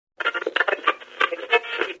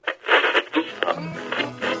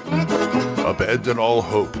Abandon all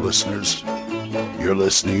hope, listeners. You're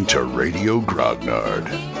listening to Radio Grognard,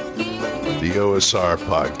 the OSR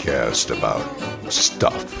podcast about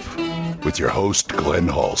stuff, with your host, Glenn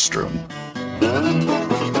Hallstrom.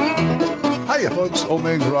 Hiya, folks. Old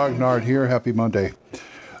Man Grognard here. Happy Monday.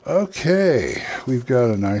 Okay, we've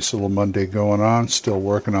got a nice little Monday going on. Still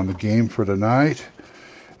working on the game for tonight.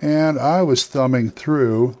 And I was thumbing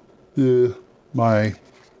through my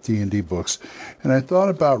D&D books, and I thought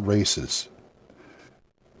about races.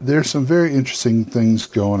 There's some very interesting things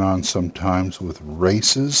going on sometimes with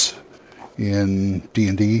races in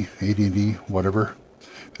D&D, AD&D, whatever.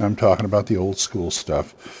 And I'm talking about the old school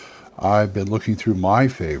stuff. I've been looking through my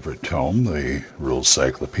favorite tome, the Rules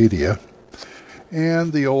Cyclopedia,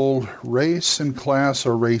 and the old race and class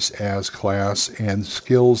or race as class and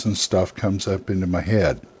skills and stuff comes up into my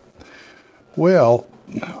head. Well,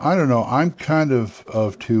 I don't know. I'm kind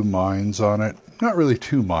of two minds on it. Not really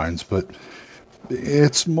two minds, but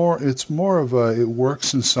it's more of a, it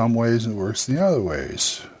works in some ways and it works in the other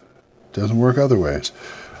ways. Doesn't work other ways.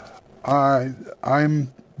 I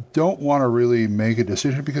don't want to really make a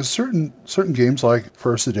decision because certain games like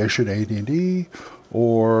First Edition AD&D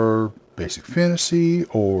or Basic Fantasy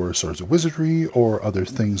or Swords of Wizardry or other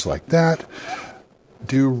things like that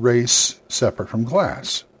do race separate from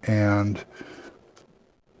class. And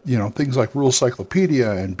you know, things like Rules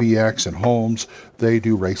Cyclopedia and BX and Holmes, they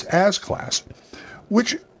do race as class,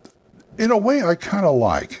 which in a way I kind of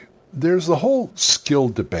like. There's the whole skill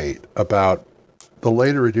debate about the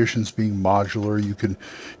later editions being modular.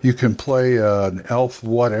 You can play an elf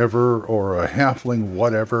whatever or a halfling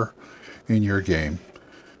whatever in your game.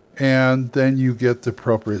 And then you get the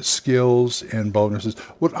appropriate skills and bonuses.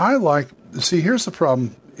 What I like, see, here's the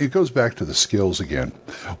problem. It goes back to the skills again.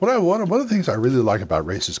 One of the things I really like about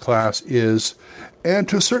race as class is, and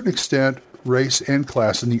to a certain extent, race and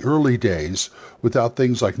class in the early days, without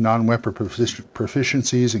things like non-weapon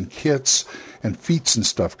proficiencies and kits and feats and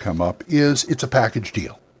stuff come up, is it's a package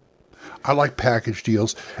deal. I like package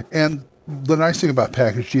deals, and the nice thing about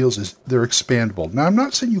package deals is they're expandable. Now, I'm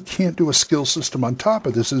not saying you can't do a skill system on top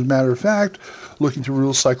of this. As a matter of fact, looking through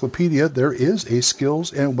Rules Cyclopedia, there is a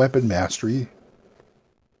skills and weapon mastery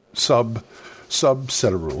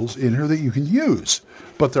subset of rules in here that you can use,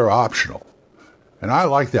 but they're optional. And I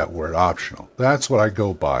like that word, optional. That's what I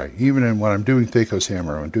go by. Even when I'm doing Thakos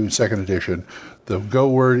Hammer, when I'm doing second edition, the go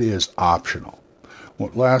word is optional.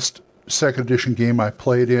 Last second edition game I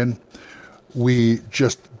played in, we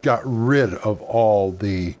just got rid of all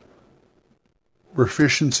the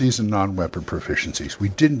proficiencies and non-weapon proficiencies. We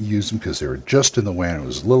didn't use them because they were just in the way and it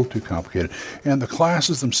was a little too complicated. And the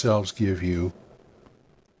classes themselves give you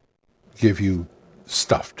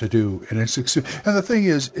stuff to do, and the thing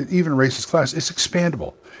is, even races class, it's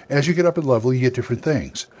expandable. As you get up in level, you get different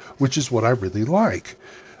things, which is what I really like.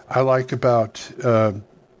 I like about, you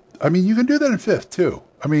can do that in 5th too.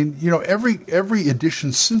 Every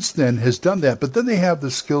edition since then has done that, but then they have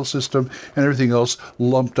the skill system and everything else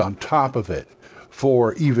lumped on top of it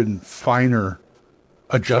for even finer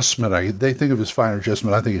adjustment. They think of it as finer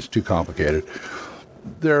adjustment. I think it's too complicated.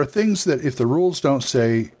 There are things that if the rules don't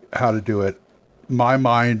say how to do it, my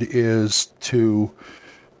mind is to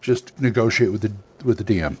just negotiate with the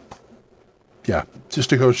DM. Yeah,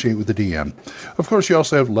 just negotiate with the DM. Of course, you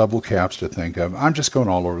also have level caps to think of. I'm just going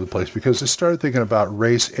all over the place because I started thinking about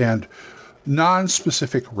race and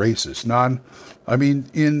non-specific races.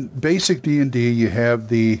 In basic D&D, you have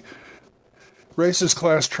the races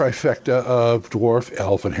class trifecta of dwarf,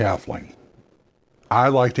 elf, and halfling. I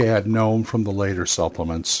like to add gnome from the later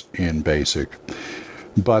supplements in basic.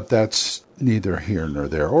 But that's neither here nor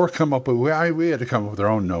there. Or come up with, we had to come up with our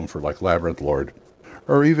own gnome for like Labyrinth Lord,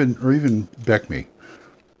 or even Beckme.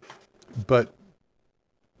 But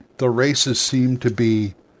the races seem to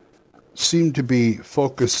be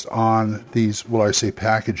focused on these,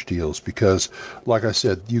 package deals, because, like I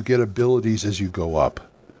said, you get abilities as you go up,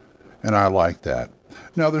 and I like that.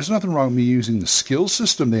 Now, there's nothing wrong with me using the skill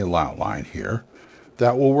system they outline here.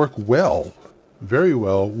 That will work very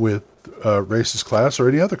well with races class or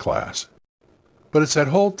any other class. But it's that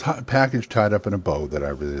whole package tied up in a bow that I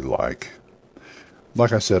really like.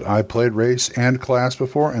 Like I said, I played race and class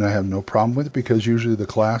before, and I have no problem with it because usually the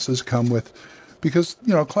classes come with,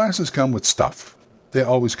 classes come with stuff. They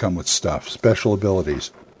always come with stuff, special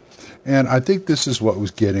abilities. And I think this is what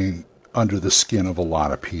was getting under the skin of a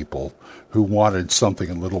lot of people who wanted something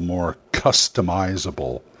a little more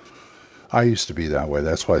customizable. I used to be that way.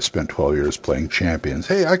 That's why I spent 12 years playing Champions.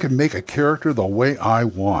 Hey, I can make a character the way I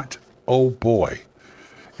want. Oh boy.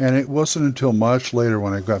 And it wasn't until much later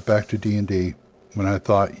when I got back to D&D when I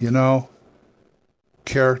thought,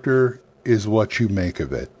 character is what you make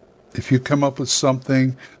of it. If you come up with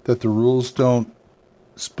something that the rules don't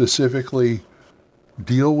specifically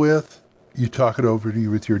deal with, you talk it over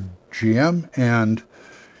with your GM, and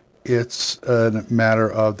it's a matter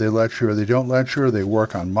of they let you or they don't let you, or they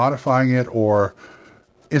work on modifying it, or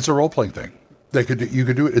it's a role-playing thing. You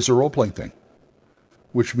could do it. It's a role-playing thing,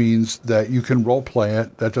 which means that you can role-play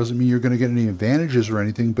it. That doesn't mean you're going to get any advantages or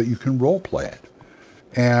anything, but you can role-play it.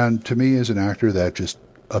 And to me, as an actor, that just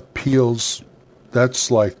appeals. That's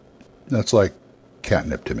like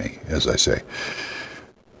catnip to me, as I say.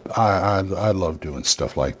 I love doing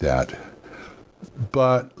stuff like that.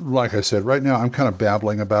 But like I said, right now I'm kind of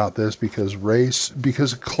babbling about this because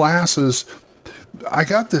classes. I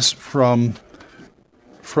got this from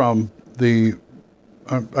the.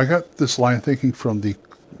 I got this line of thinking from the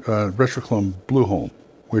retro clone Blueholme,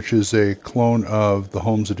 which is a clone of the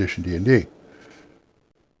Holmes Edition D&D,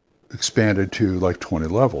 expanded to like 20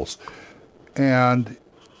 levels, and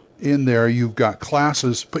in there you've got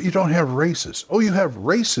classes, but you don't have races. Oh, you have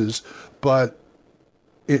races, but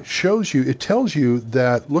it tells you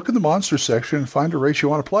that look in the monster section and find a race you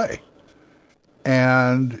want to play.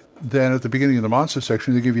 And then at the beginning of the monster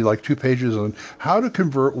section, they give you like 2 pages on how to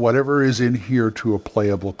convert whatever is in here to a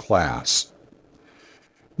playable class.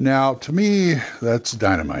 Now, to me, that's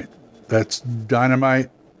dynamite.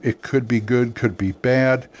 It could be good, could be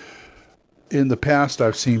bad. In the past,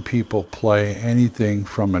 I've seen people play anything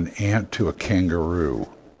from an ant to a kangaroo.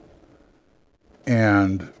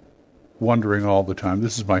 And wondering all the time,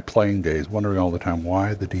 this is my playing days, wondering all the time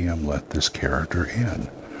why the DM let this character in.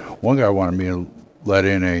 One guy wanted me to let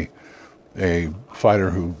in a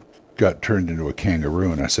fighter who got turned into a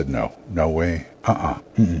kangaroo, and I said, no way,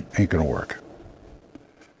 ain't gonna work.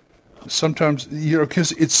 Sometimes,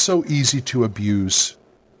 because it's so easy to abuse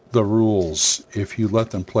the rules if you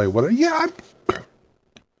let them play what. Yeah,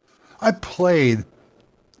 I played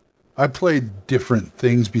different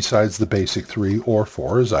things besides the basic 3 or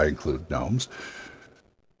 4, as I include gnomes,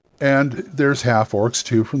 and there's half orcs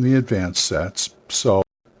too from the advanced sets. So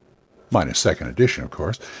minus second edition, of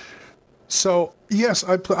course. So yes,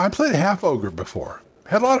 I played a half ogre before.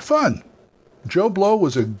 Had a lot of fun. Joe Blow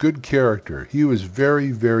was a good character. He was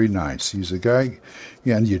very, very nice. He's a guy,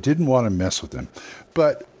 and you didn't want to mess with him.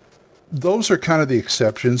 But those are kind of the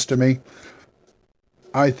exceptions to me.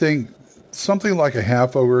 I think something like a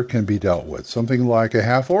half ogre can be dealt with. Something like a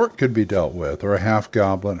half orc could be dealt with, or a half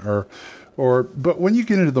goblin, but when you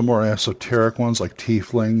get into the more esoteric ones like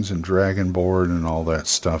tieflings and dragonborn and all that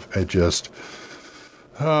stuff, it just,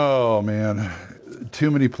 oh man,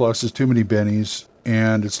 too many pluses, too many bennies,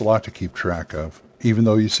 and it's a lot to keep track of. Even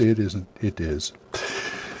though you say it isn't, it is.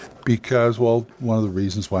 Because, well, one of the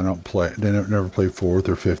reasons why I never play 4th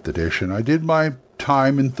or 5th edition. I did my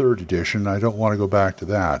time in 3rd edition. I don't want to go back to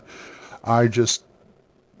that. I just,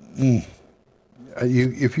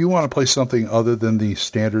 if you want to play something other than the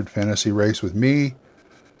standard fantasy race with me,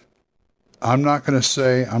 I'm not going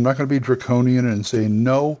to be draconian and say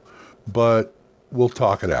no, but we'll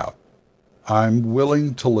talk it out. I'm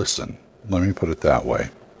willing to listen. Let me put it that way.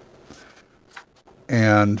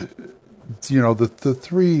 And, the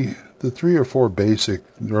 3 or 4 basic,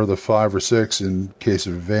 or the 5 or 6 in case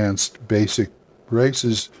of advanced basic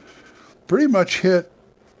races, pretty much hit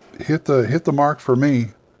the mark for me,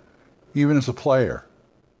 even as a player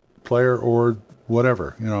or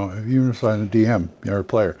whatever, even if I'm a DM or a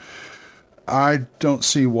player. I don't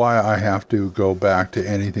see why I have to go back to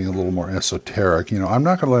anything a little more esoteric. I'm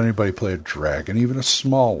not going to let anybody play a dragon, even a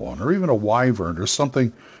small one, or even a wyvern, or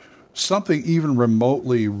something even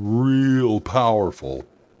remotely real powerful.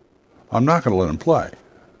 I'm not going to let them play.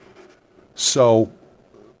 So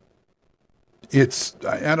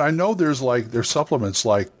and I know there's supplements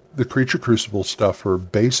like the Creature Crucible stuff for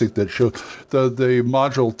basic that show the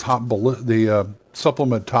module the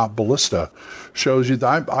supplement Top Ballista shows you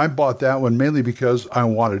that I bought that one mainly because I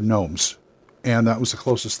wanted gnomes, and that was the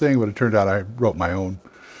closest thing, but it turned out I wrote my own.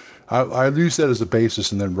 I used that as a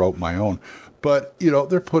basis and then wrote my own. But,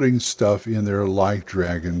 they're putting stuff in there like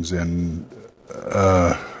dragons and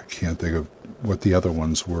I can't think of what the other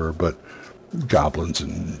ones were, but goblins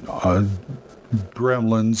and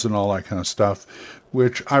gremlins and all that kind of stuff,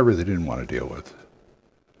 which I really didn't want to deal with.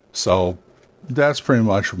 So that's pretty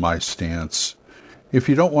much my stance. If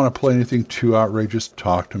you don't want to play anything too outrageous,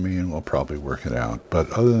 talk to me and we'll probably work it out.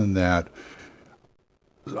 But other than that,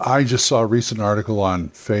 I just saw a recent article on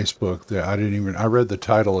Facebook that I read the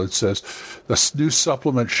title. It says, the new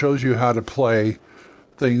supplement shows you how to play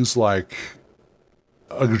things like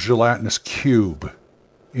a gelatinous cube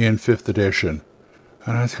in 5th edition.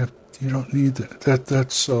 And I thought, you don't need that.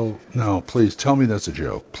 That's so, no, please, tell me that's a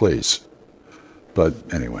joke, please. But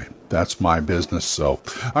anyway, that's my business. So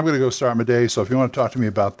I'm going to go start my day. So if you want to talk to me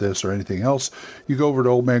about this or anything else, you go over to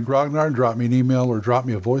Old Man Grognard and drop me an email or drop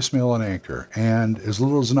me a voicemail on Anchor. And as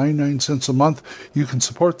little as 99 cents a month, you can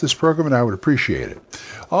support this program, and I would appreciate it.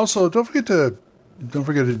 Also, don't forget to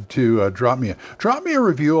drop me a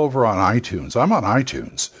review over on iTunes. I'm on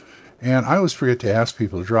iTunes, and I always forget to ask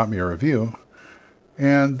people to drop me a review,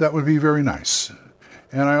 and that would be very nice.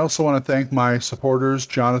 And I also want to thank my supporters,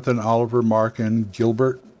 Jonathan, Oliver, Mark, and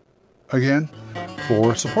Gilbert, again,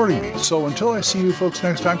 for supporting me. So until I see you folks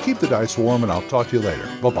next time, keep the dice warm, and I'll talk to you later.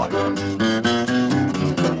 Bye-bye.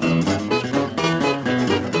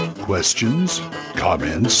 Questions?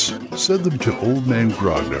 Comments? Send them to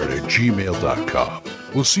oldmangrognard@gmail.com.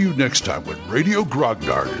 We'll see you next time when Radio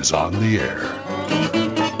Grognard is on the air.